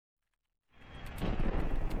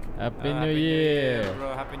Happy New Happy New Year, Year!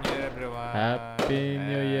 bro. Happy New Year, everyone. Happy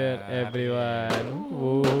New Year, Happy New Year. everyone!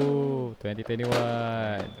 Woo! Woo! 2021!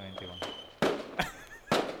 2021.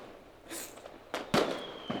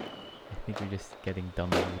 I think we're just getting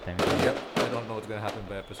dumb every time we do Yep. I don't know what's gonna happen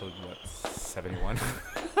by episode 71.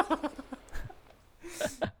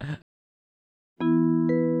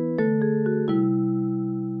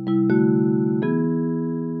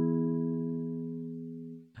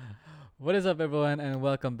 What is up, everyone, and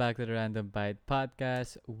welcome back to the Random Bite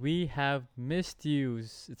podcast. We have missed you.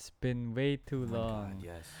 It's been way too Oh my God, long.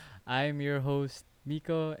 yes. I'm your host,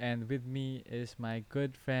 Miko, and with me is my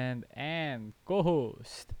good friend and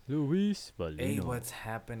co-host, Luis Hey, Valino. what's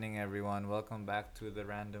happening, everyone? Welcome back to the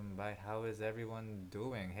Random Bite. How is everyone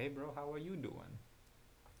doing? Hey, bro, how are you doing?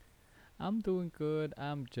 I'm doing good.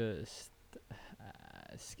 I'm just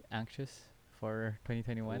anxious for Oh,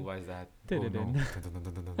 2021. why is that? Oh no.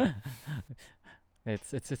 Dun-dun-dun.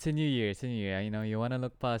 It's a new year. It's a new year. You know, you want to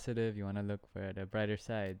look positive. You want to look for the brighter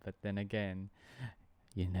side. But then again,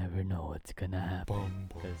 you never know what's gonna happen. Bum,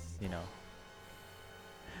 bum.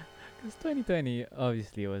 Because 2020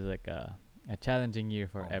 obviously was like a challenging year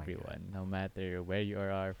for Oh my God. everyone. No matter where you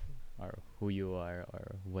are, or who you are,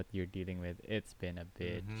 or what you're dealing with, it's been a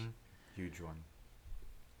bitch. Huge one.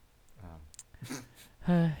 Um,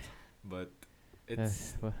 uh, but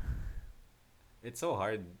it's wha- it's so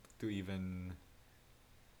hard to even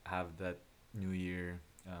have that New Year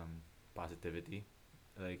positivity.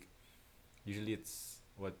 Like usually it's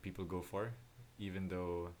what people go for, even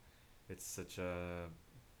though it's such a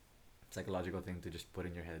psychological thing to just put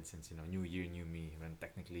in your head since New Year, new me. When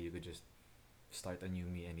technically you could just start a new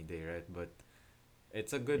me any day, right? But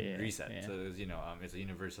it's a good yeah, reset. yeah. So it's a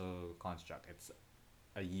universal construct. It's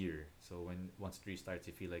a year. So once it restarts,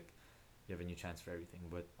 you feel like you have a new chance for everything.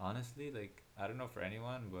 But honestly, like I don't know for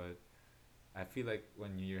anyone, but I feel like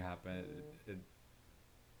when New Year happened,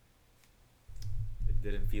 it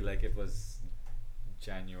didn't feel like it was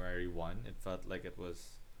January 1. It felt like it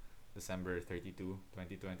was December 32,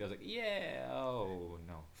 2020. I was like, yeah, oh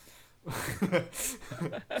no.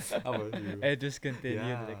 How about you? I just continued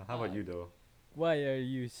Yeah, like, how about you though? why are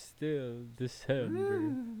you still December?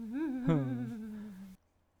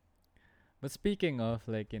 But speaking of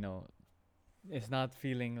like, it's not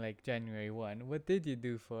feeling like January 1. What did you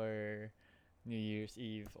do for New Year's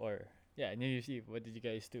Eve or yeah, New Year's Eve? What did you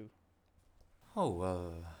guys do? Oh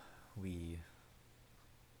well, we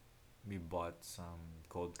we bought some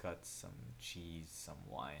cold cuts, some cheese, some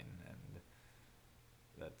wine, and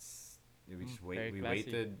that's we just Very we classy.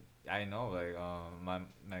 waited. I know,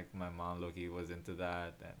 like my mom Loki was into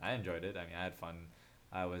that, and I enjoyed it. I mean, I had fun.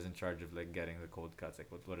 I was in charge of like getting the cold cuts, like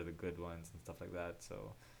what are the good ones and stuff like that.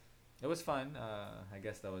 So it was fun. I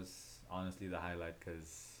guess that was honestly the highlight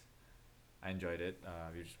because I enjoyed it.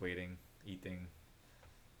 We were just waiting, eating,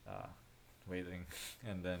 uh, waiting,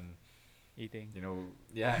 and then Eating.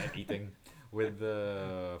 yeah, and eating with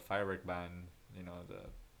the firework ban.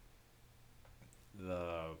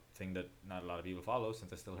 The thing that not a lot of people follow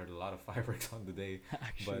since I still heard a lot of fireworks on the day.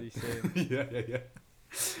 But Actually, same. yeah.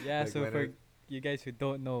 Yeah, Like so when for it. you guys who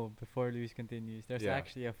don't know, before Luis continues, there's Yeah.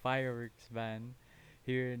 actually a fireworks ban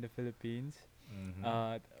here in the Philippines.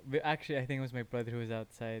 Mm-hmm. Actually, I think it was my brother who was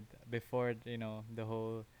outside before the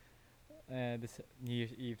whole this New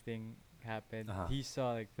Year's Eve thing happened. Uh-huh. He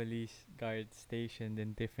saw like police guards stationed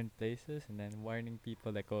in different places and then warning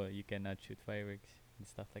people like, oh, you cannot shoot fireworks and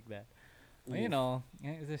stuff like that. Well,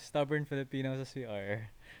 Oof. as a stubborn Filipinos as we are,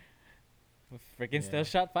 we freaking still Yeah.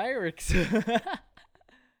 shot fireworks.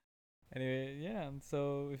 Anyway, yeah.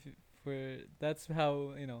 So if for that's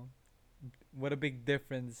how what a big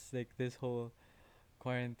difference like this whole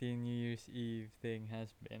quarantine New Year's Eve thing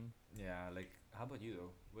has been. Yeah. Like, how about you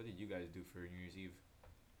though? What did you guys do for New Year's Eve?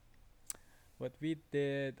 What we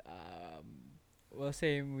did, well,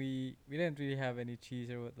 same. We didn't really have any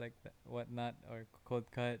cheese or whatnot or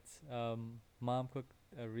cold cuts. Mom cooked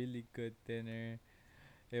a really good dinner.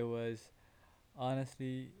 It was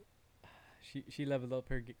honestly, she leveled up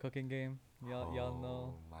her cooking game. Y'all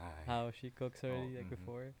know Oh my. how she cooks Oh. already like Mm-hmm.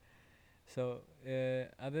 before. So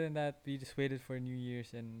other than that, we just waited for New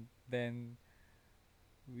Year's and then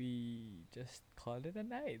we just called it a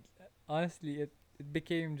night. Honestly, it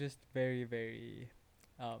became just very very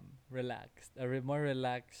relaxed, more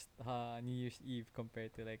relaxed New Year's Eve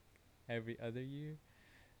compared to like every other year.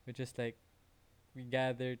 We just like we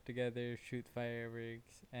gathered together, shoot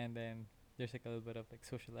fireworks, and then there's like a little bit of like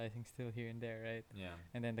socializing still here and there, right? Yeah.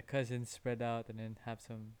 And then the cousins spread out and then have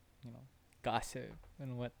some, gossip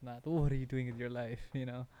and whatnot. Oh, what are you doing with your life?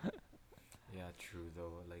 Yeah. True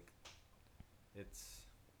though. Like it's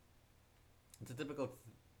it's a typical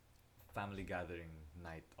family gathering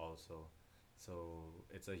night also. So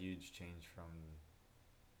it's a huge change from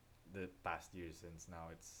the past years since now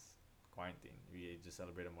it's quarantine. We just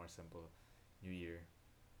celebrate a more simple New Year.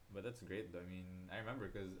 But that's great though. I mean, I remember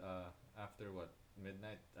because after what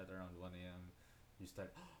midnight at around 1 a.m. you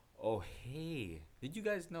start. Oh hey, did you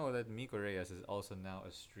guys know that Miko Reyes is also now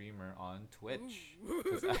a streamer on Twitch?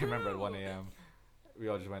 Because I remember at 1 a.m. we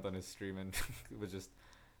all just went on his stream and was just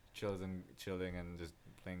chilling and just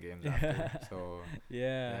playing games after. Yeah. So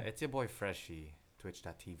yeah, Yeah. it's your boy Freshie,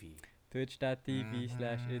 Twitch.tv. Twitch.tv/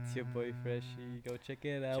 it's your boy Mm-hmm. Freshie. Go check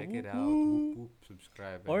it out. Check it Whoop out. Whoop whoop. whoop.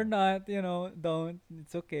 Subscribe Or and not, don't.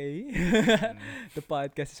 It's okay. mm, The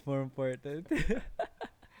podcast is more important.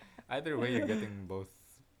 either way, you're getting both.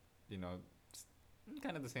 You know,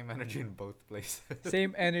 kind of the same energy in both places.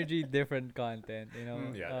 Same energy, different content.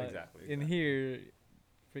 Yeah, exactly, In exactly. here,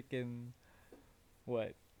 freaking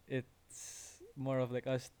what? It's more of like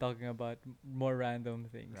us talking about more random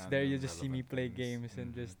things. There you Random, just see me relevant play things. games and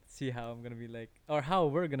Mm-hmm. just see how I'm gonna be like, or how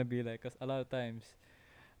we're gonna be like. Cause a lot of times,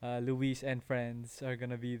 Luis and friends are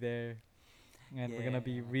gonna be there, and we're gonna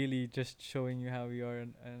be Yeah. really just showing you how we are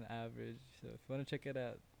on average. So if you wanna check it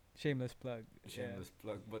out, shameless plug. Yeah. Shameless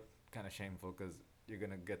plug, but kind of shameful because you're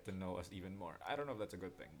gonna get to know us even more. I don't know if that's a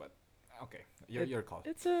good thing, but okay, It your call.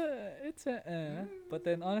 it's a but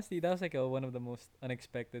then honestly that was like one of the most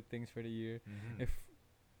unexpected things for the year. Mm-hmm.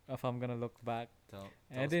 If I'm gonna look back, and Tell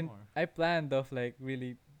I us didn't more. I planned of like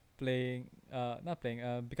really playing not playing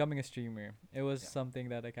becoming a streamer. It was Yeah. something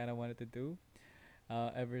that I kind of wanted to do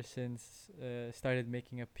ever since started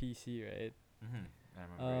making a PC, right? Mm-hmm. I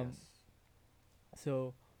remember. Um, Yes.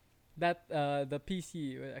 so that the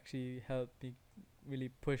PC will actually help me really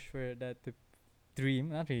push for that to dream,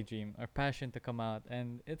 not really dream, or passion to come out,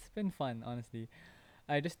 and it's been fun, honestly.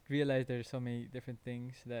 I just realized there's so many different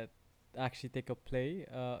things that actually take a play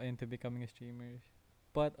into becoming a streamer.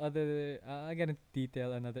 But I get into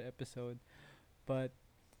detail another episode. But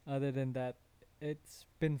other than that, it's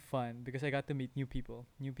been fun because I got to meet new people,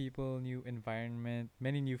 new environment,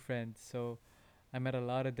 many new friends. So I met a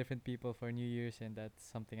lot of different people for New Year's, and that's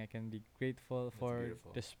something I can be grateful That's for,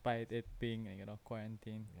 beautiful. despite it being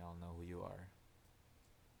quarantine. We all know who you are.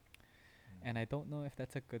 And I don't know if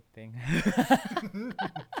that's a good thing.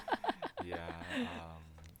 Yeah.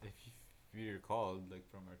 If you recall, like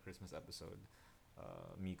from our Christmas episode,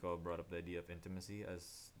 Miko brought up the idea of intimacy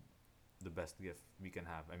as the best gift we can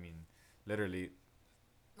have. I mean, literally,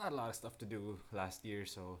 not a lot of stuff to do last year,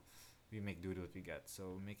 so we make do with what we get.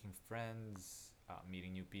 So making friends,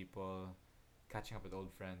 meeting new people, catching up with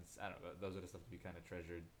old friends. I don't know. Those are the stuff we kind of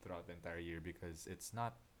treasured throughout the entire year because it's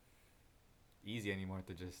not easy anymore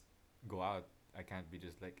to just go out. I can't be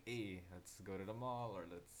just like, hey, let's go to the mall or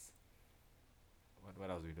what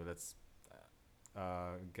else we do? Let's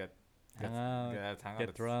get Hang out, let's hang out. get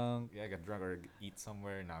Let's drunk. yeah, get drunk or eat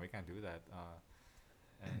somewhere. No, we can't do that.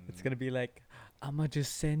 It's And gonna be like, I'ma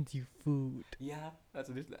just send you food. yeah, that's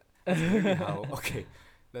literally how. Okay,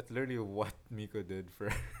 that's literally what Miko did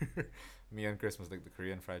for me on Christmas. Like the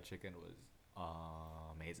Korean fried chicken was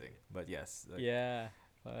amazing. But yes, like Yeah,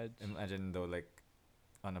 fudge. imagine though, like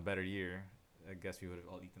on a better year, I guess we would have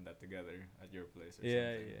all eaten that together at your place or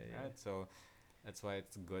Yeah, something, yeah, yeah. right? So that's why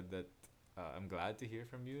it's good that I'm glad to hear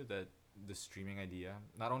from you that the streaming idea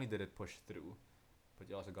not only did it push through, but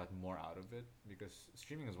you also got more out of it because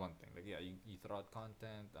streaming is one thing. Like yeah, you throw out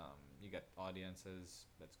content, you get audiences,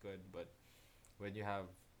 that's good. But when you have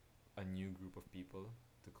a new group of people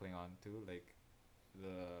to cling on to, like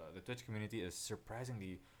the Twitch community is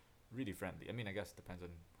surprisingly really friendly. I mean, I guess it depends on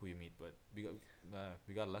who you meet, but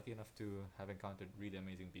we got lucky enough to have encountered really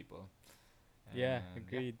amazing people. Yeah, And yeah.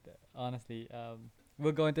 agreed. Honestly,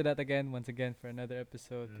 we'll go into that again once again for another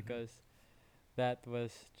episode Mm-hmm. because that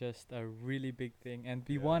was just a really big thing, and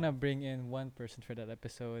we Yeah. wanna bring in one person for that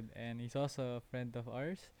episode, and he's also a friend of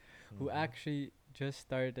ours, who Mm-hmm. actually just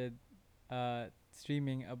started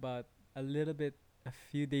streaming about a little bit a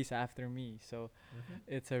few days after me. So Mm-hmm.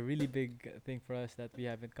 it's a really big thing for us that we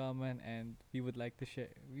have in common, and we would like to share.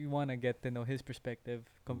 We want to get to know his perspective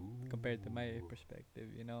compared to my Ooh.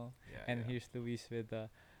 perspective. Yeah, And yeah. here's Luis with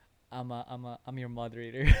I'm your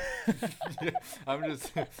moderator. Yeah, I'm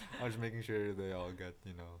just making sure they all get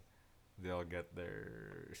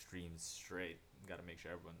their streams straight. Got to make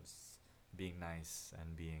sure everyone's being nice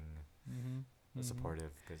and being Mhm. Mhm.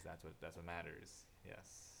 supportive because that's what matters.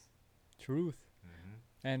 Yes. Truth. Mhm.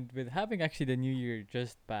 And with having actually the new year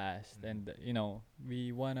just passed, Mhm. and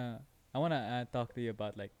I wanna talk to you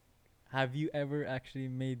about like, have you ever actually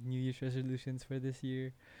made New Year's resolutions for this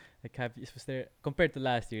year? Like, was there compared to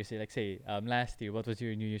last year? Say last year, what was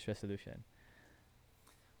your New Year's resolution?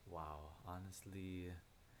 Wow. Honestly,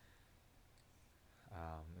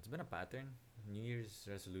 it's been a pattern. New Year's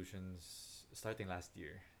resolutions starting last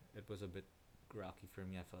year. It was a bit rocky for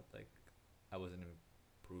me. I felt like I wasn't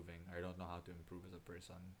improving. I don't know how to improve as a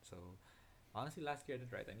person. So honestly, last year I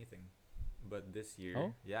didn't write anything. But this year,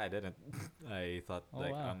 Oh, yeah, I didn't. I thought oh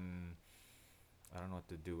like wow. I don't know what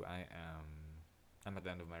to do. I'm at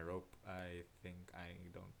the end of my rope. I think I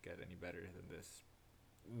don't get any better than this.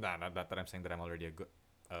 Nah, not that I'm saying that I'm already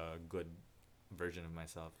a good version of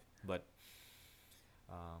myself. But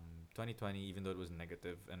 2020, even though it was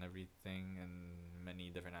negative and everything and many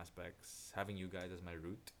different aspects, having you guys as my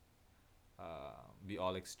root, we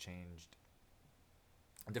all exchanged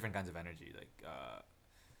different kinds of energy.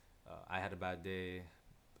 I had a bad day.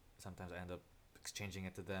 Sometimes I end up exchanging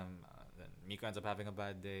it to them. Then Miko ends up having a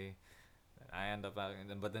bad day. And I end up having,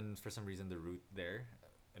 but then for some reason, the root there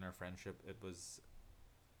in our friendship, it was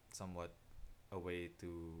somewhat a way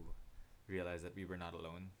to realize that we were not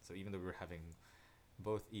alone. So even though we were having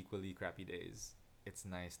both equally crappy days, it's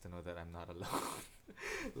nice to know that I'm not alone.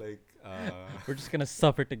 like, We're just gonna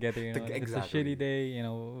suffer together, you know. If it's a shitty exactly. day, you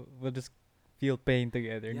know, we'll just feel pain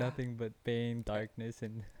together. Yeah, Nothing but pain, e- darkness,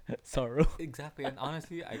 and sorrow. exactly. And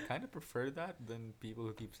honestly, I kind of prefer that than people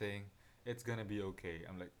who keep saying it's gonna be okay.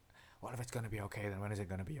 I'm like, what if it's gonna be okay? Then when is it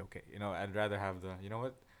gonna be okay? I'd rather have the, you know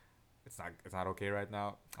what? It's not okay right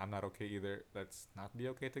now. I'm not okay either. Let's not be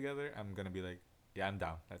okay together. I'm gonna be like, yeah, I'm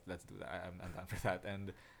down. Let's do that. I'm down for that.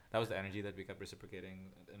 And that was the energy that we kept reciprocating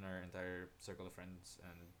in our entire circle of friends.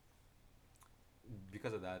 And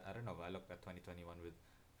because of that, I don't know. I looked at 2021 with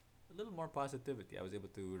a little more positivity. I was able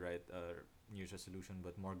to write a New Year's resolution,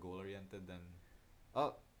 but more goal oriented than,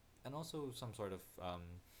 oh, and also some sort of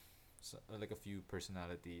like a few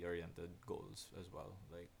personality oriented goals as well.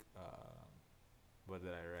 Like, what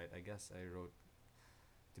did I write? I guess I wrote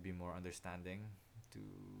to be more understanding, to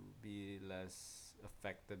be less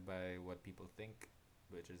affected by what people think,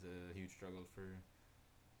 which is a huge struggle for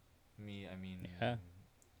me. I mean, Yeah,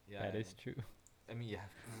 yeah, that is true. I mean, yeah,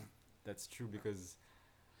 that's true because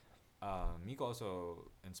Miko also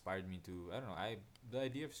inspired me to. I don't know. The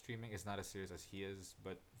idea of streaming is not as serious as he is,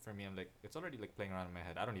 but for me, I'm like it's already like playing around in my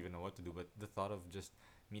head. I don't even know what to do, but the thought of just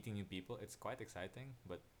meeting new people, it's quite exciting.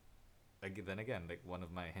 But like then again, like one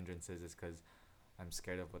of my hindrances is because I'm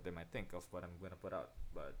scared of what they might think of what I'm gonna put out.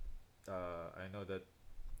 But I know that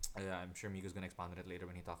I'm sure Miko's gonna expand on it later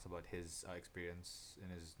when he talks about his experience in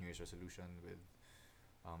his New Year's resolution with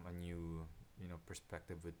a new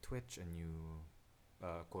perspective with Twitch, a new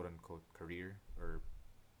quote unquote career or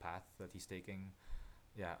path that he's taking.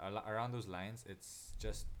 Yeah, around those lines, it's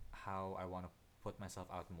just how I want to put myself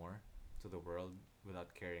out more to the world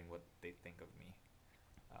without caring what they think of me.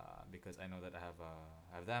 Because I know that I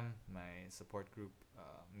have them, my support group,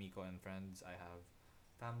 Miko and friends. I have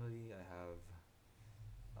family. I have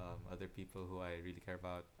other people who I really care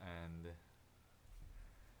about,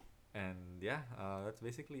 and yeah, that's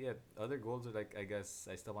basically it. Other goals are like I guess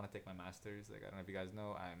I still want to take my masters. Like I don't know if you guys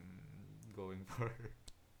know, I'm going for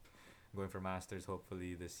going for masters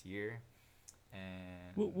hopefully this year,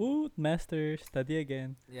 Woot and woot, master, study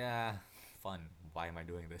again. yeah, fun. Why am I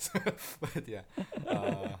doing this? But yeah,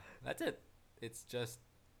 that's it. It's just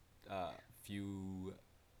few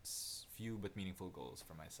few but meaningful goals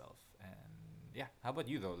for myself. And yeah, how about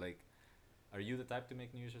you though? Like, are you the type to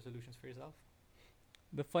make New Year's resolutions for yourself?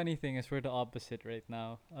 The funny thing is we're the opposite right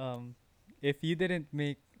now. If you didn't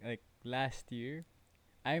make like last year,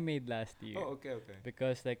 I made last year Oh, okay, okay.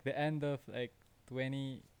 because like the end of like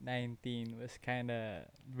 2019 was kind of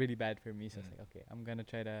really bad for me. So I was Mm. like, okay, I'm gonna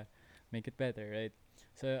try to make it better, right?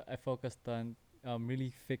 So I focused on really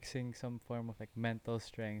fixing some form of like mental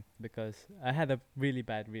strength because I had a really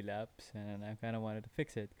bad relapse and I kind of wanted to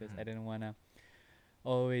fix it because I Mm. didn't want to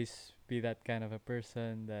always be that kind of a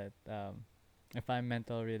person that if I'm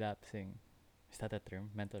mental relapsing, is that a term?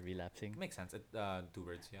 Mental relapsing? Makes sense. Two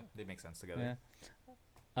words. Yeah, they make sense together. Yeah.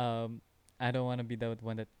 Um, I don't want to be that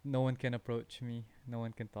one that no one can approach me, no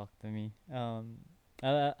one can talk to me.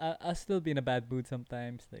 I'll still be in a bad mood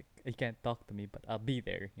sometimes. Like you can't talk to me, but I'll be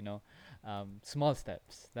there. You know, small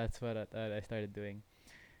steps. That's what I started doing,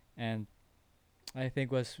 and I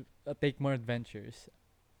think was take more adventures,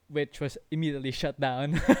 which was immediately shut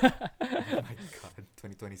down. Oh my god,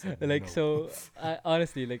 2020 said Like no. so, I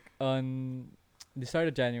honestly like on the start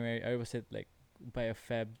of January, I was at like by a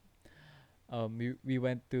Feb. We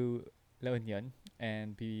went to La Union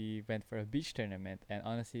and we went for a beach tournament, and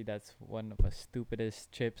honestly, that's one of the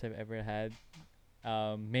stupidest trips I've ever had.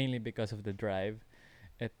 Mainly because of the drive.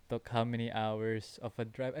 It took how many hours of a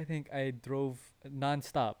drive? I think I drove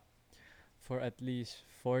nonstop for at least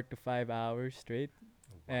 4 to 5 hours straight,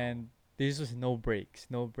 Wow. and This was no breaks,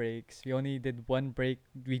 no breaks. We only did one break.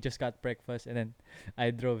 We just got breakfast, and then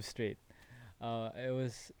I drove straight.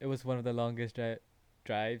 It was one of the longest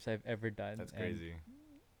drives I've ever done, That's and crazy.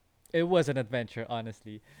 it was an adventure.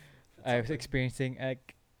 Honestly, That's I was something. experiencing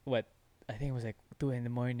like what I think it was like 2 in the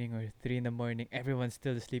morning or 3 in the morning. Everyone's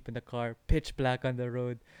still asleep in the car, pitch black on the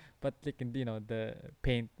road, but like the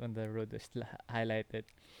paint on the road was still highlighted.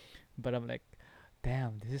 But I'm like,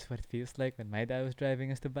 damn, this is what it feels like when my dad was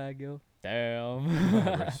driving us to Baguio. Damn.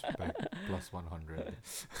 Respect. Plus 100.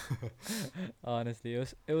 Honestly,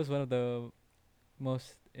 it was one of the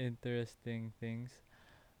most interesting things.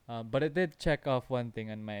 But it did check off one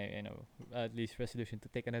thing on my, at least resolution to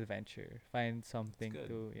take an adventure, find That's something good.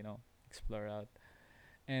 to, explore out.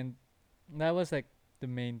 And that was like the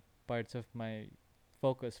main parts of my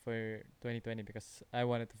focus for 2020 because I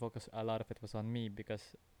wanted to focus a lot of it was on me because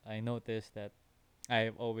I noticed that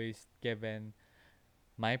I've always given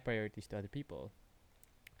my priorities to other people.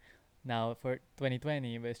 Now for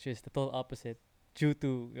 2020, it was just the total opposite due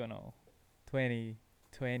to,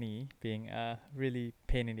 2020 being a really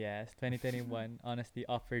pain in the ass. 2021 honestly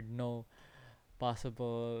offered no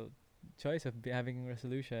possible choice of having a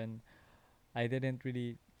resolution. I didn't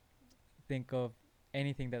really think of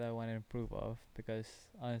anything that I want to improve of because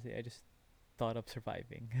honestly, I just thought of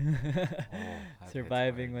surviving. Oh, that hits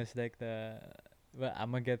Surviving hard. was like well,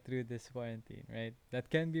 I'm gonna get through this quarantine, right? That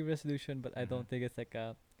can be resolution, but I Mm-hmm. don't think it's like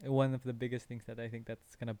a one of the biggest things that I think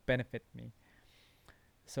that's gonna benefit me.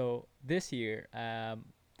 So this year,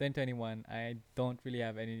 2021, I don't really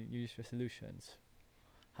have any New Year's resolutions.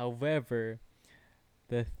 However,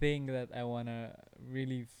 the thing that I wanna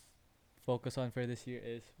really focus on for this year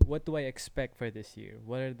is what do I expect for this year?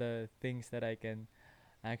 What are the things that I can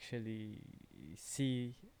actually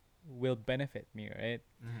see will benefit me, right?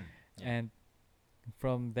 Mm-hmm. Yeah. And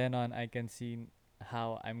from then on, I can see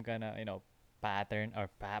how I'm gonna, pattern or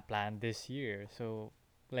plan this year. So,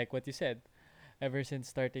 like what you said, ever since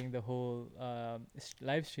starting the whole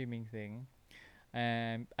live streaming thing,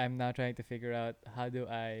 and I'm now trying to figure out how do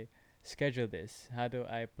I schedule this? How do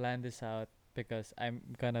I plan this out? Because I'm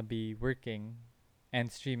gonna be working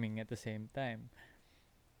and streaming at the same time.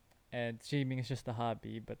 And streaming is just a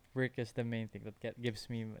hobby, but work is the main thing that gives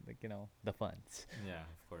me like the funds. Yeah,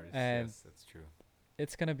 of course. And Yes, that's true.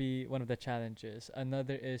 it's gonna be one of the challenges.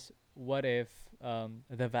 Another is what if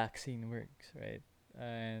the vaccine works, right?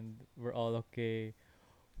 And we're all okay.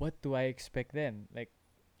 What do I expect then? Like,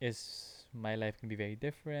 is my life gonna be very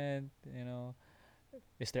different?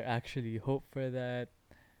 Is there actually hope for that?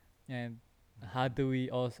 And how Mm-hmm. do we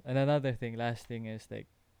also? And another thing, last thing is like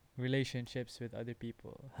relationships with other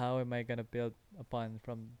people. How am I gonna build upon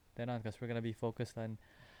from then on? Because we're gonna be focused on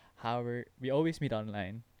how we always meet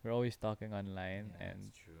online. We're always talking online, Yeah, and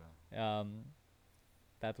that's true.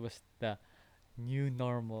 that was the new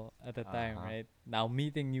normal at the Uh time, huh. right? Now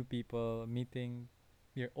meeting new people, meeting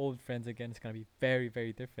your old friends again is gonna be very,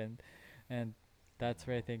 very different, and I that's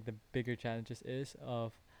where I know. think the bigger challenges is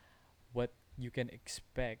of what you can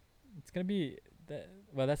expect. It's gonna be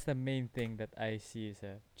that's the main thing that I see as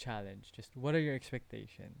a challenge. Just what are your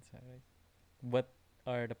expectations? Like, what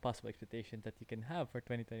are the possible expectations that you can have for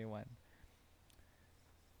 2021?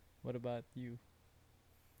 What about you?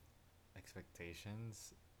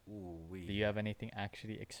 Expectations. Ooh, Do we. you have anything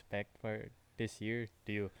actually expect for this year?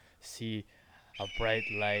 Do you see a bright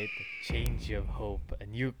light, a change of hope, a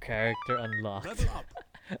new character unlocked? Level up.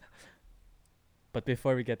 But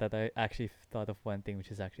before we get that, I actually thought of one thing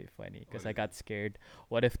which is actually funny What because I is it? got scared.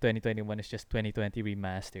 What if 2021 is just 2020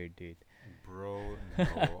 remastered, dude? Bro, no.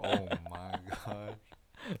 Oh my god.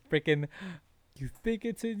 Freaking, you think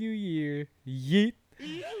it's a new year? Yeet.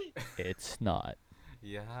 It's not.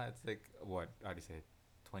 Yeah, it's like what? I already said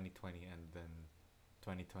 2020 and then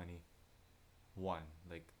 2021.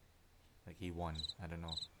 Like he won. I don't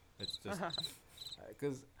know. It's just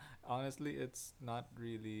because honestly, it's not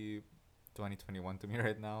really 2021 to me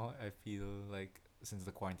right now. I feel like since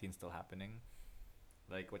the quarantine's still happening,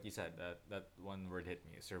 like what you said, that one word hit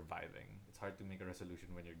me: surviving. It's hard to make a resolution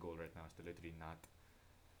when your goal right now is to literally not.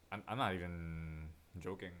 I'm not even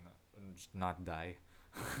joking. Just not die.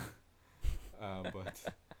 But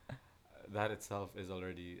that itself is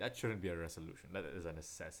already that shouldn't be a resolution. That is a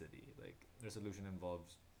necessity. Like resolution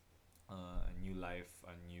involves a new life,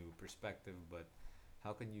 a new perspective. But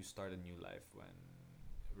how can you start a new life when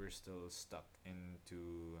we're still stuck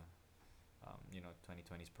into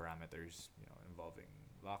 2020's parameters? Involving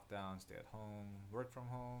lockdown, stay at home, work from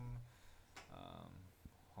home, um,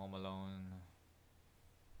 home alone,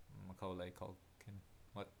 Macaulay Culkin.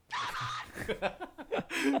 What? Yeah.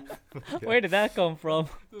 Where did that come from?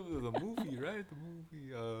 The movie, right? The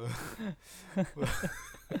movie.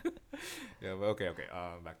 Yeah, but okay.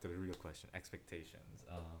 Back to the real question. Expectations.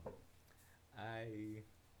 I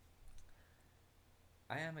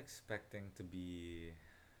I am expecting to be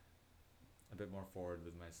a bit more forward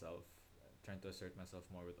with myself, trying to assert myself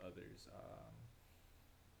more with others.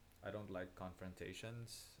 I don't like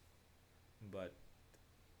confrontations, but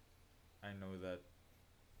I know that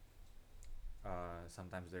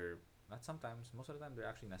sometimes they're not sometimes, most of the time they're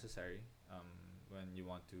actually necessary when you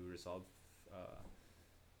want to resolve uh,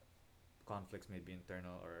 conflicts, maybe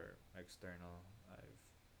internal or external.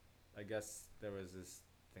 I guess there was this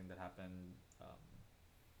thing that happened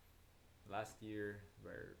last year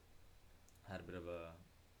where I had a bit of a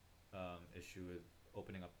issue with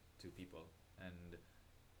opening up to people, and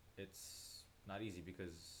it's not easy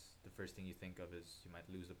because the first thing you think of is you might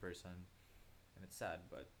lose the person, and it's sad,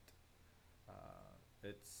 but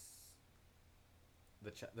it's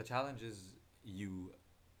the challenge is you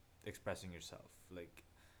expressing yourself. Like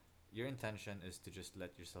your intention is to just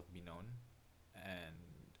let yourself be known, and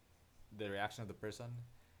the reaction of the person,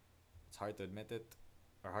 it's hard to admit it,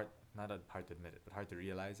 or hard to admit it, but hard to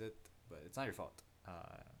realize it. But it's not your fault. I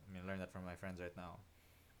mean, I learned that from my friends right now.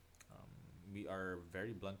 Um, we are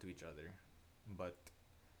very blunt to each other, but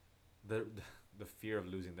the the fear of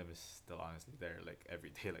losing them is still honestly there. Like every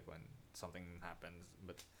day, like when something happens,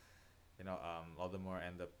 but all the more I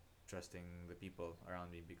end up trusting the people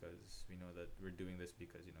around me because we know that we're doing this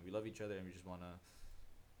because we love each other and we just want to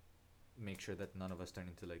make sure that none of us turn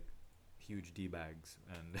into like huge d bags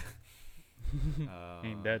and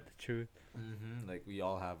Ain't uh, that the truth? like we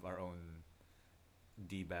all have our own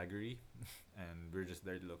d baggery and we're just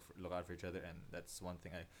there to look out for each other, and that's one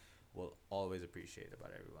thing I will always appreciate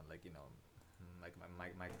about everyone. Like like my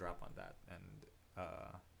mic drop on that, and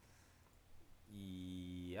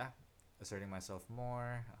yeah, asserting myself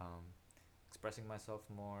more, expressing myself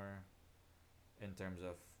more in terms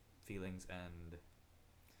of feelings and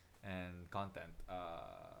content.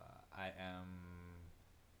 I am.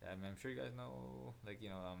 I'm sure you guys know. Like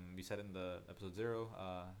we said in the episode 0.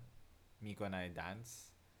 Miko and I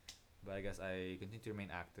dance, but I guess I continue to remain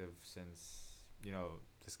active since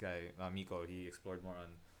this guy Miko, he explored more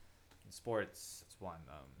on sports. That's one.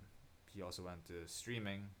 He also went to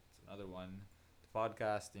streaming. It's another one. The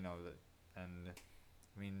podcast. And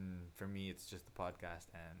I mean for me it's just the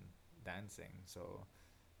podcast and dancing. So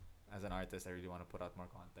as an artist, I really want to put out more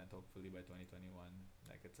content. Hopefully by 2021,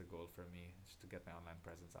 like it's a goal for me just to get my online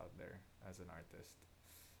presence out there as an artist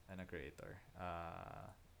and a creator.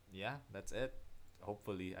 Yeah, that's it.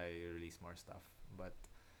 Hopefully, I release more stuff. But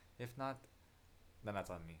if not, then that's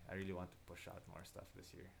on me. I really want to push out more stuff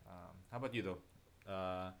this year. How about you though?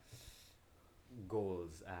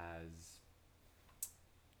 Goals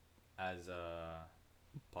as a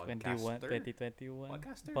 21, podcaster, 2021.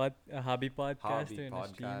 podcaster, A hobby hobby podcaster and a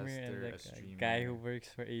streamer and podcaster, a like a guy who streamer. works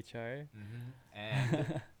for HR.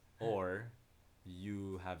 And or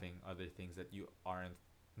you having other things that you aren't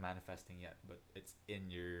manifesting yet, but it's in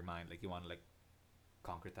your mind. Like you want to like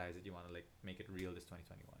concretize it. You want to like make it real this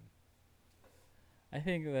 2021. I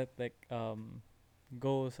think that like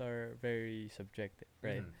goals are very subjective,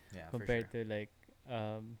 right? Yeah, for sure. Compared to like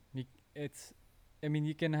it's I mean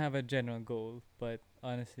you can have a general goal, but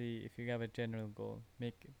honestly, if you have a general goal,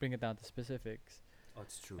 bring it down to specifics, Oh,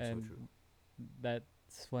 it's true. So true. and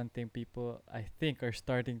that's one thing people I think are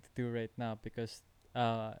starting to do right now because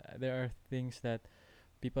there are things that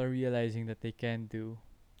people are realizing that they can do.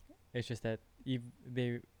 It's just that if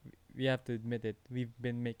they we have to admit it, we've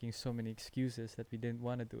been making so many excuses that we didn't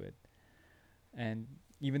want to do it, and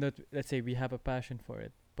even though let's say we have a passion for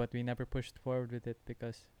it, but we never pushed forward with it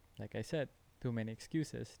because, like I said, too many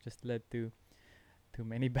excuses just led to too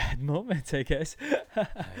many bad moments, I guess. I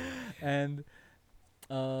And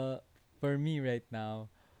uh, for me right now,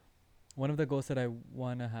 one of the goals that I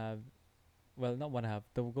wanna have, well, not wanna have,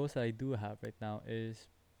 the goals that I do have right now is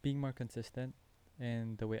being more consistent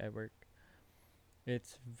in the way I work.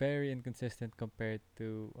 It's very inconsistent compared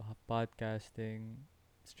to podcasting,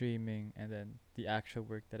 streaming, and then the actual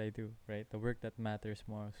work that I do, right? The work that matters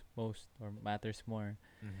most or matters more.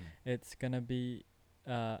 It's gonna be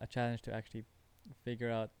a challenge to actually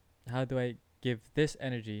figure out how do I give this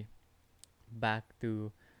energy back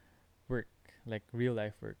to work, like real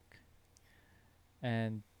life work.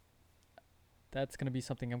 And that's gonna be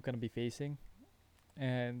something I'm gonna be facing.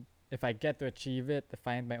 And if I get to achieve it, to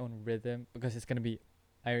find my own rhythm, because it's gonna be,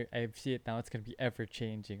 I see it now. It's gonna be ever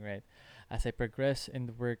changing, right? As I progress in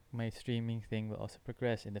the work, my streaming thing will also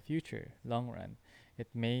progress in the future, long run. It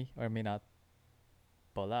may or may not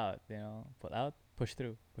pull out. You know, pull out, push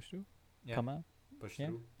through, Yeah, come out. push Yeah,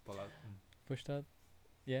 through, pull out. pushed out.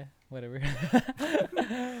 Yeah, whatever.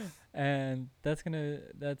 And that's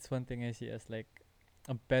one thing I see as like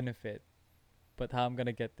a benefit. But how I'm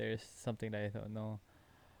gonna get there is something that I don't know.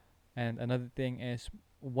 And another thing is,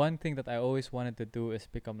 one thing that I always wanted to do is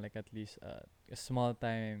become like at least a small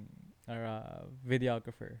time or a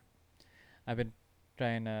videographer. I've been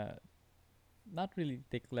trying to not really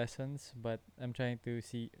take lessons, but I'm trying to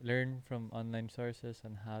learn from online sources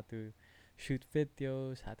on how to shoot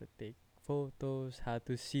videos, how to take photos, how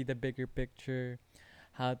to see the bigger picture,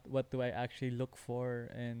 what do I actually look for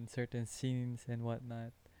in certain scenes and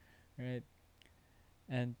whatnot, right?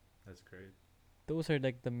 And That's great. those are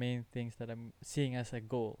like the main things that I'm seeing as a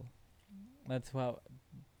goal. That's how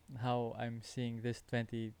I'm seeing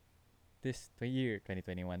year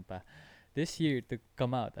 2021 pa. This year to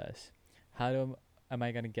come out as am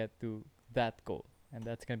I gonna get to that goal? And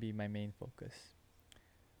that's gonna be my main focus.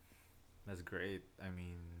 That's great. I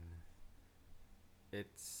mean,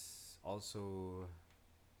 it's also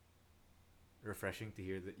refreshing to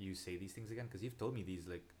hear that you say these things again because you've told me these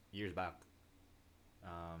like years back.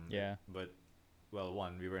 Yeah. But well,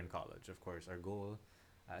 one, we were in college. Of course, our goal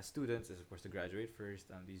as students is of course to graduate first.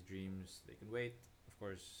 These dreams they can wait. Of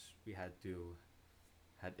course, we had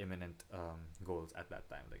imminent goals at that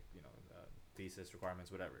time, like thesis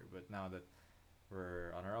requirements, whatever. But now that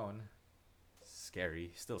we're on our own,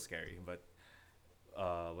 scary, still scary. But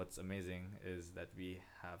what's amazing is that we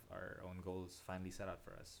have our own goals finally set out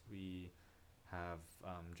for us. We have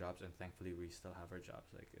jobs, and thankfully, we still have our jobs.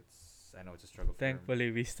 Like I know it's a struggle for.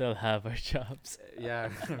 Thankfully, we still have our jobs. Yeah,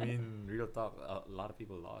 I mean, real talk. A lot of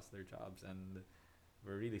people lost their jobs, and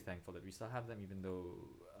we're really thankful that we still have them, even though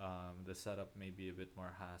the setup may be a bit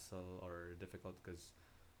more hassle or difficult because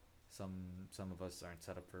some of us aren't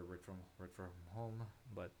set up for work from home,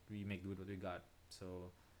 but we make do with what we got.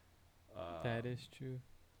 So That um, is true.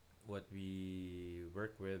 what we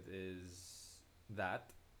work with is that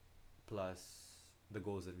plus the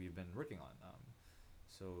goals that we've been working on.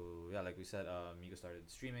 So yeah, like we said, Miko started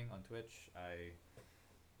streaming on Twitch.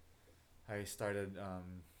 I started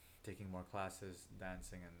taking more classes,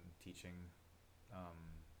 dancing and teaching.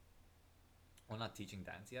 Um, well, not teaching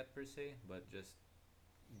dance yet per se, but just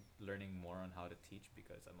learning more on how to teach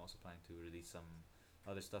because I'm also planning to release some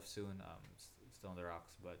other stuff soon. It's still on the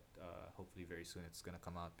rocks, but hopefully very soon it's gonna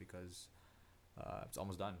come out because it's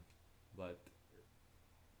almost done. But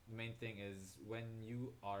the main thing is when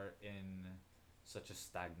you are in such a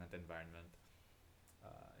stagnant environment,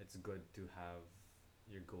 it's good to have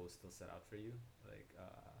your goals still set out for you. Like,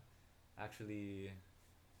 actually,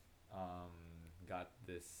 um, got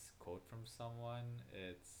this quote from someone.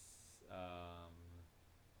 It's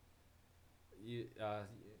you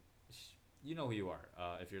you know who you are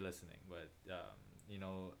if you're listening, but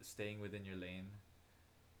staying within your lane.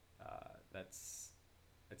 That's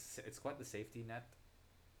it's quite the safety net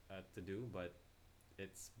to do, but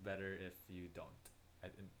it's better if you don't.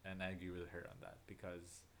 And I agree with her on that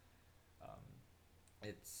because um,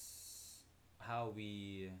 it's how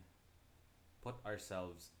we put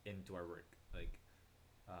ourselves into our work. Like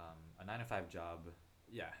a 9 to 5 job,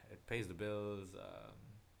 yeah, it pays the bills,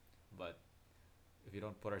 but if you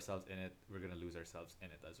don't put ourselves in it, we're gonna lose ourselves in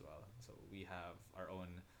it as well. So we have our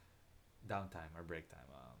own downtime, our break time.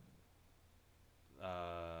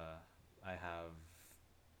 I have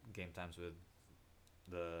game times with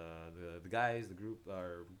the guys, the group,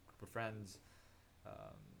 our group of friends.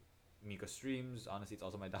 Um, Mika streams. Honestly, it's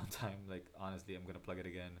also my downtime. Like honestly, I'm gonna plug it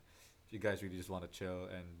again. If you guys really just want to chill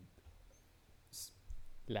s-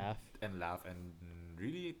 Laugh. and laugh and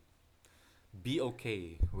really be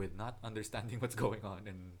okay with not understanding what's going on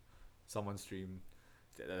in someone's stream,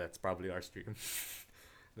 that's probably our stream.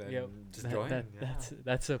 Yep. Then just That join. that Yeah,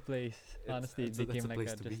 that's a place. Honestly, it that's became a like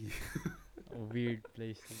place a to just be. a weird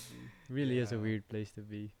place to be. Really is a Yeah. weird place to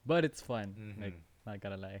be, but it's fun. Like, Mm-hmm. not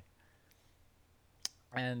gonna lie.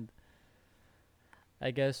 And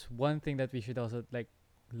I guess one thing that we should also like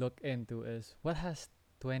look into is what has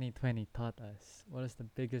 2020 taught us? What is the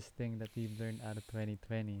biggest thing that we've learned out of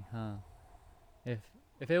 2020? Huh? If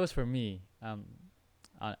if it was for me,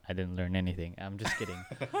 I didn't learn anything. I'm just kidding.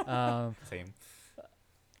 Um, Same.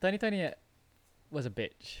 2020 was a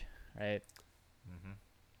bitch, right? Mm-hmm.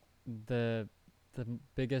 The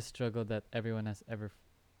biggest struggle that everyone has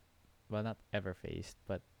well, not ever faced,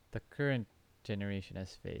 but the current generation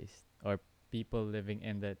has faced, or people living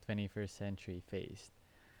in the 21st century faced.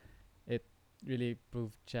 It really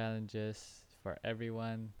proved challenges for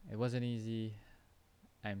everyone. It wasn't easy.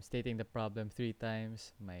 I'm stating the problem 3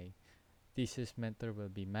 times. My thesis mentor will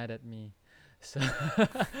be mad at me. So,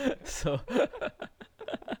 so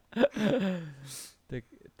to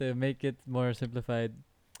to make it more simplified,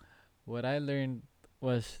 what I learned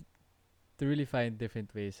was to really find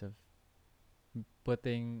different ways of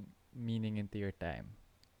putting meaning into your time,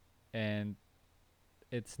 and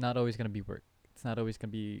it's not always gonna be work. It's not always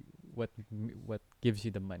gonna be what gives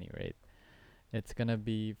you the money, right? It's gonna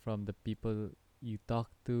be from the people you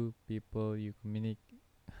talk to, people you communicate.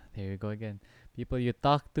 There you go again. People you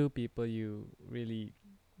talk to, people you really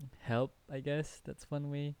help. I guess that's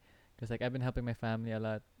one way. Cause like I've been helping my family a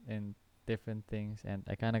lot in different things, and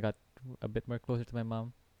I kind of got a bit more closer to my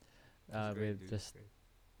mom, That's great, with dude. That's just great.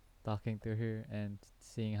 talking to her and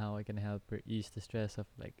seeing how I can help her ease the stress of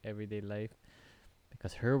like everyday life.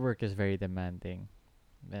 Because her work is very demanding,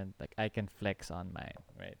 and like I can flex on mine,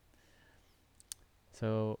 right?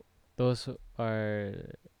 So those are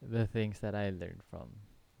the things that I learned from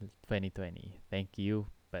 2020. Thank you,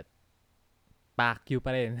 but back you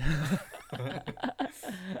pa rin.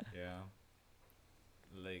 Yeah,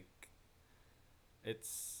 like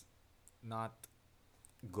it's not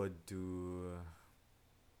good to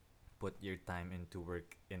put your time into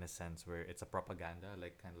work in a sense where it's a propaganda,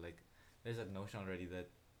 like kind of like there's that notion already that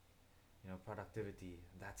productivity,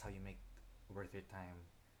 that's how you make worth your time.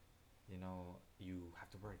 You have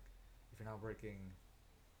to work. If you're not working,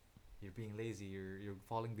 you're being lazy, you're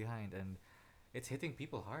falling behind, and it's hitting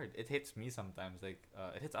people hard. It hits me sometimes, like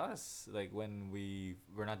it hits us, like when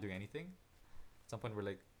we're not doing anything. At some point we're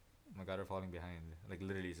like, oh my god, we're falling behind. Like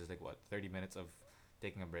literally it's just like what, 30 minutes of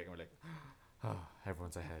taking a break, and we're like, oh,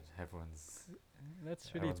 everyone's ahead,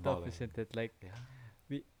 That's really everyone's tough, balling. isn't it? Like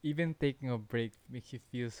Yeah. even taking a break makes you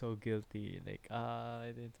feel so guilty. Like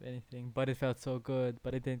I didn't do anything, but it felt so good.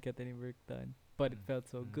 But I didn't get any work done. But it felt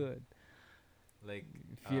so Mm-hmm. good. Like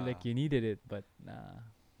You feel like you needed it, but nah.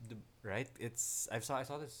 right, it's I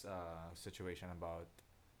saw this situation about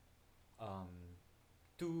um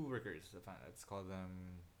two workers. Let's call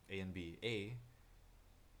them A and B. A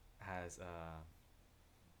has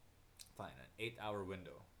fine an 8 hour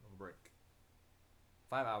window of work.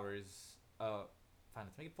 5 hours. Fine.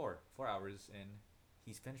 Let's make it 4 hours in.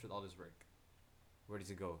 He's finished with all his work. Where does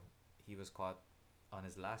he go? He was caught on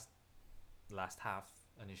his last half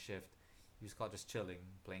on his shift. He was caught just chilling,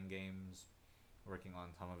 playing games, working on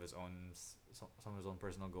some of his own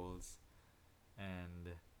personal goals. And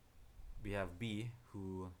we have B,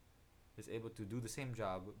 who is able to do the same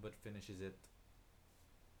job but finishes it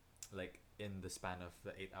like in the span of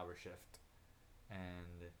the 8 hour shift.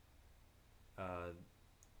 And uh,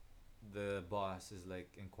 the boss is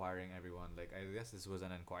like inquiring everyone. Like I guess this was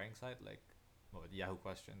an inquiring site, like what, Yahoo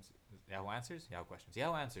questions, Yahoo answers, Yahoo questions,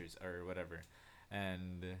 Yahoo answers, or whatever.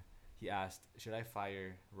 And he asked, "Should I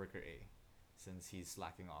fire worker A since he's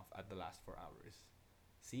slacking off at the last 4 hours?"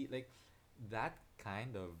 See, like that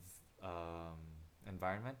kind of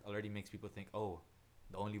environment already makes people think, "Oh,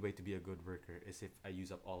 the only way to be a good worker is if I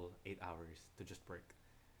use up all 8 hours to just work."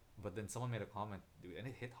 But then someone made a comment, dude, and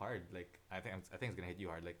it hit hard. Like I think it's gonna hit you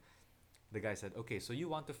hard. Like the guy said, "Okay, so you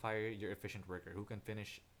want to fire your efficient worker who can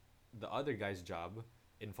finish the other guy's job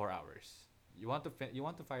in 4 hours. You want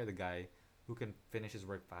to fire the guy who can finish his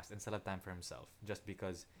work fast and still have time for himself just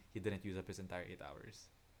because he didn't use up his entire 8 hours.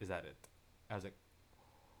 Is that it?" I was like,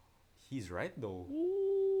 "He's right though."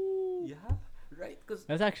 Ooh. Yeah, right. Cause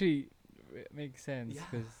That's actually makes sense. yeah,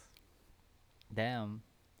 Cause damn,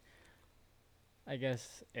 I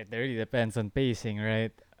guess it really depends on pacing,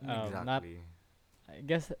 right? Not. exactly. I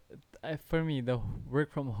guess for me, the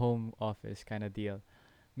work from home office kind of deal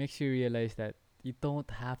makes you realize that you don't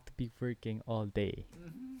have to be working all day,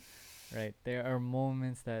 Mm-hmm. right? There are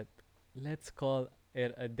moments that let's call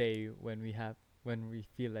it a day when we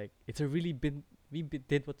feel like it's a really been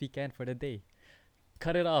did what we can for the day.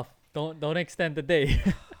 Cut it off. Don't extend the day.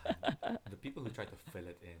 The people who try to fill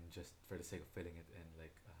it in just for the sake of filling it in,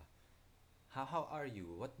 like, how are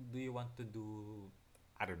you? What do you want to do?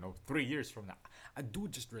 I don't know, 3 years from now. I do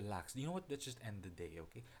just relax. You know what? Let's just end the day,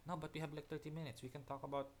 okay? No, but we have like 30 minutes. We can talk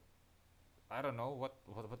about, I don't know, what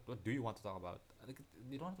do you want to talk about? Like,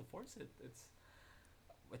 you don't have to force it.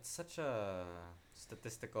 It's such a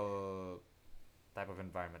statistical type of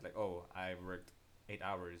environment. Like, oh, I worked 8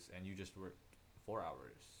 hours and you just worked 4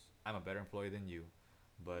 hours. I'm a better employee than you,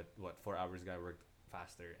 but what, 4 hours guy worked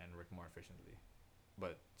faster and worked more efficiently.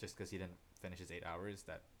 But just because he didn't finish his 8 hours,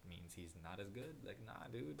 that means he's not as good. Like, nah,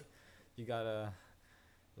 dude, you gotta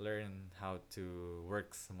learn how to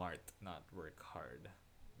work smart, not work hard.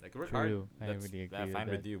 Like work hard, True. I that's really agree with fine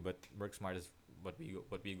that. with you, but work smart is what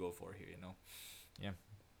we go for here. Yeah.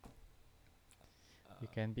 You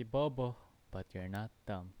Uh, can be bobo, but you're not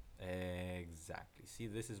dumb. Exactly. See,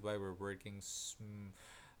 this is why we're working.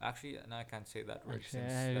 Actually, no, I can't say that word Actually,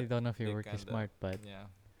 since I really that don't know if you're they working kind of smart, but yeah.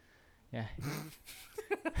 yeah.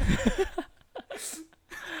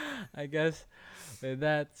 I guess with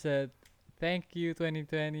that said, thank you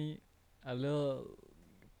 2020. A little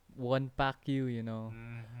one pack you.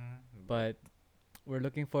 But But we're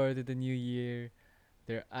looking forward to the new year.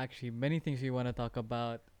 There are actually many things we want to talk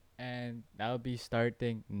about, and that'll be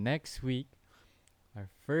starting next week. Our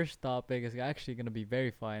first topic is actually gonna be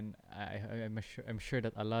very fun. I'm sure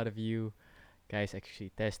that a lot of you guys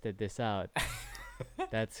actually tested this out.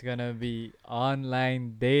 That's gonna be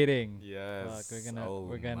online dating. Fuck, we're yes. gonna Oh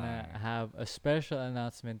we're gonna my. have a special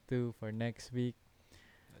announcement too for next week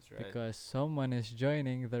That's right. because someone is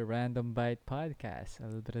joining the Random Bite podcast. A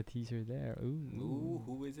little bit of teaser there. Ooh. Ooh,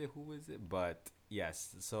 who is it? Who is it? But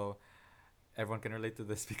yes, so everyone can relate to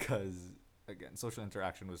this because again, social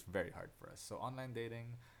interaction was very hard for us. So online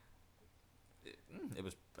dating, it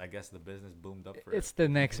was. I guess the business boomed up for it. It's the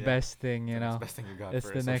next Yeah, best thing, it's you the next know. best thing you got It's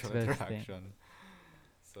for a the next social best thing. interaction.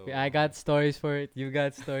 So I got stories for it. You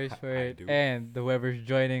got stories for I it. do. And whoever's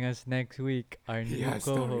joining us next week, our He new has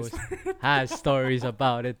stories. co-host, has stories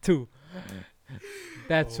about it too.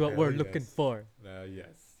 That's Oh what hell we're looking yes. for.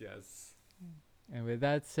 Yes, yes. And with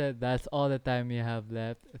that said, that's all the time we have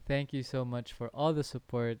left. Thank you so much for all the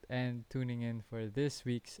support and tuning in for this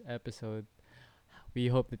week's episode. We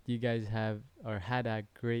hope that you guys have or had a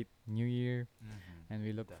great new year, and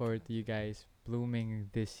we look forward to you Definitely. guys blooming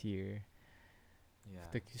this year.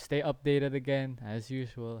 Yeah. To stay updated again, as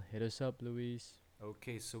usual, hit us up, Luis.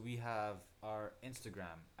 Okay, so we have our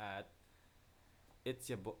Instagram at it's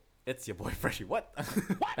your boy. It's your boy Freshy. What?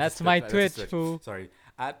 That's my That's a Twitch, switch. fool. Sorry.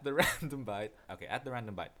 At the Random Bite. Okay, at the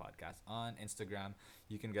Random Bite podcast on Instagram.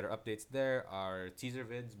 You can get our updates there. Our teaser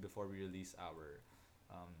vids um, before we release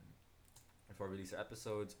our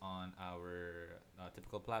episodes on our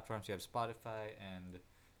typical platforms. You have Spotify and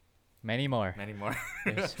Many more. many more.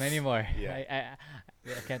 There's many more. Yeah.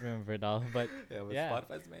 I can't remember it all, but Yeah, but yeah.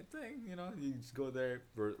 Spotify's the main thing. You just go there.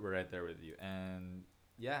 We're right there with you. And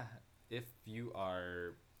yeah, if you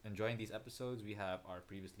are enjoying these episodes, we have our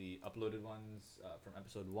previously uploaded ones from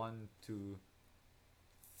episode 1 to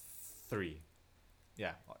 3.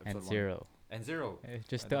 Yeah, And episode 1 zero. and 0. Just to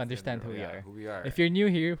Definitely and understand 0. who we Yeah, are. who we are. If you're new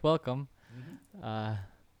here, welcome. Mm-hmm.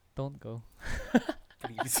 Don't go.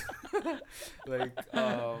 Please.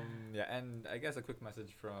 Yeah, and I guess a quick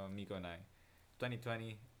message from Nico and I.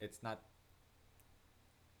 2020, it's not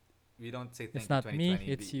we don't say It's thank you not me,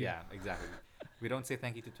 2020 it's you. yeah, exactly. We don't say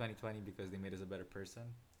thank you to 2020 because they made us a better person.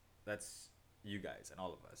 That's you guys and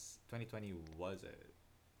all of us. 2020 was a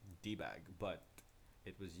d-bag, but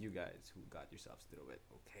it was you guys who got yourselves through it.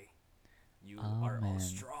 Okay, you Oh are all man.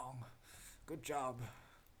 strong. Good job.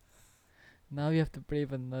 Now we have to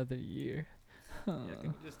brave another year. Yeah, can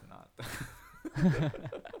you just not?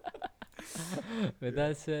 With Yeah.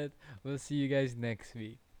 that said, we'll see you guys next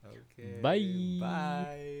week. Okay, Bye.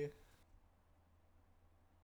 bye.